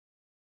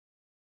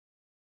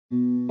She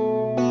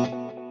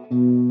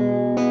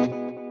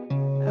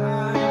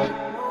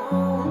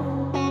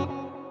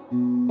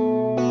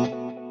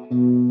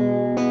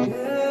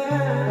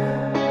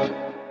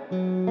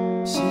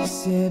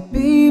said,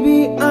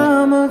 baby,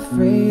 I'm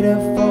afraid to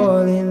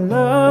fall in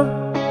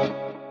love,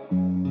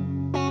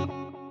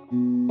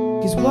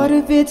 'cause what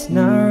if it's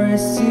not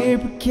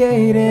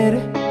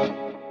reciprocated?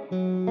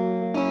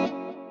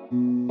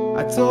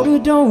 I told her,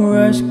 don't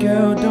rush,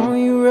 girl, don't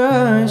you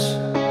rush.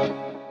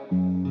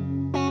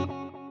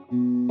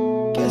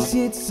 Guess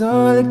it's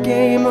all a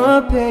game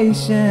of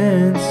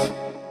patience.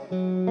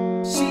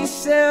 She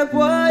said,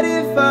 what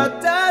if I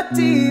die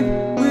deep?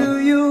 Will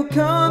you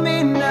come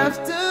in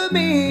after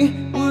me?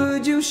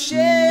 Would you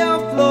share your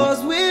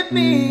flaws with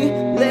me?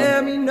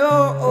 Let me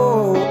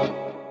know.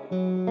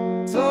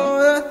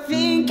 Told her,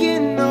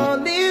 thinking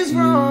all is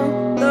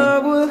wrong.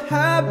 Love will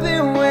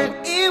happen when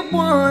it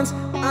wants.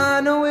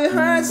 I know it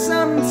hurts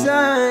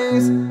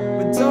sometimes,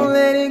 but don't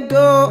let it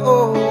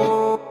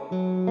go.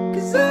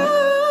 'Cause I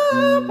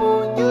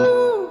want you,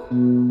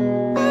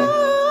 I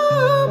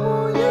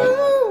want you,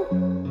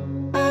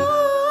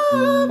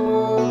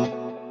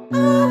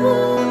 I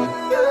want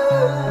you,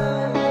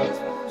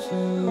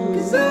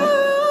 'cause I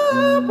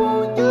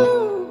want you,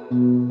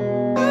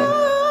 I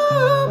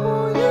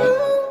want you,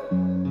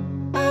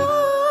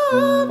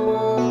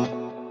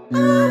 I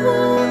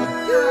want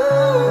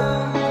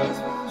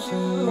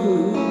you.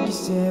 She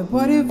said,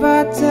 what if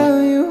I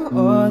tell you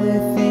all the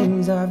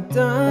things I've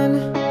done?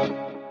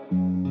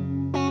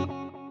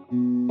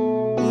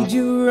 Would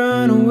you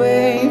run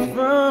away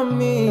from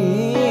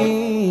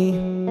me?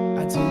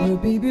 I told her,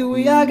 baby,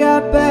 we all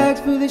got bags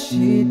for the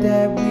shit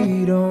that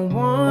we don't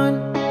want,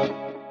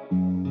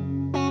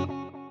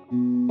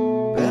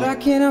 but I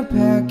can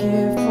unpack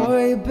it for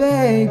you,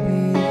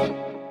 baby.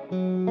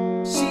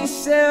 She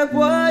said,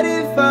 what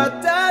if I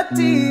die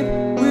deep?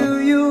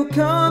 Will you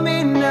come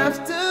in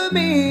after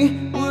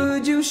me?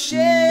 Would you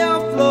share your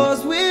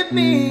flaws with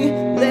me?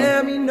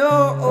 Let me know.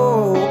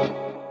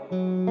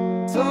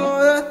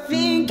 Told her,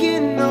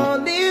 thinking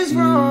all is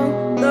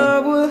wrong.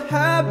 Love will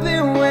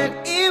happen when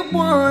it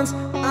wants.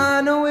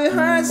 I know it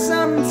hurts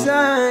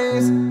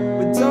sometimes,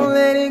 but don't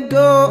let it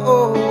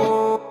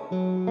go.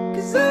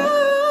 'Cause I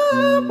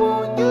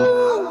want you,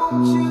 I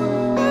want you,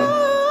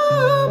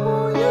 I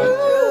want you,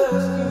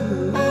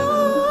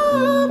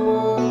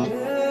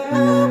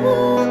 I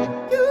want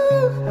you,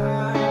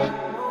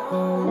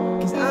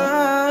 'cause I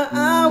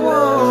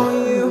want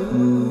you,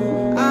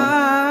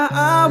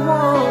 I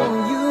want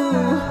you,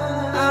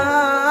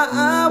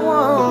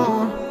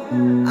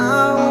 I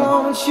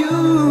want you.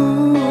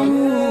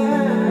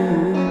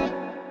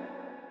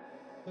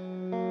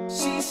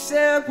 She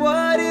said,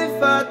 what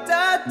if I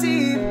die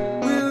deep?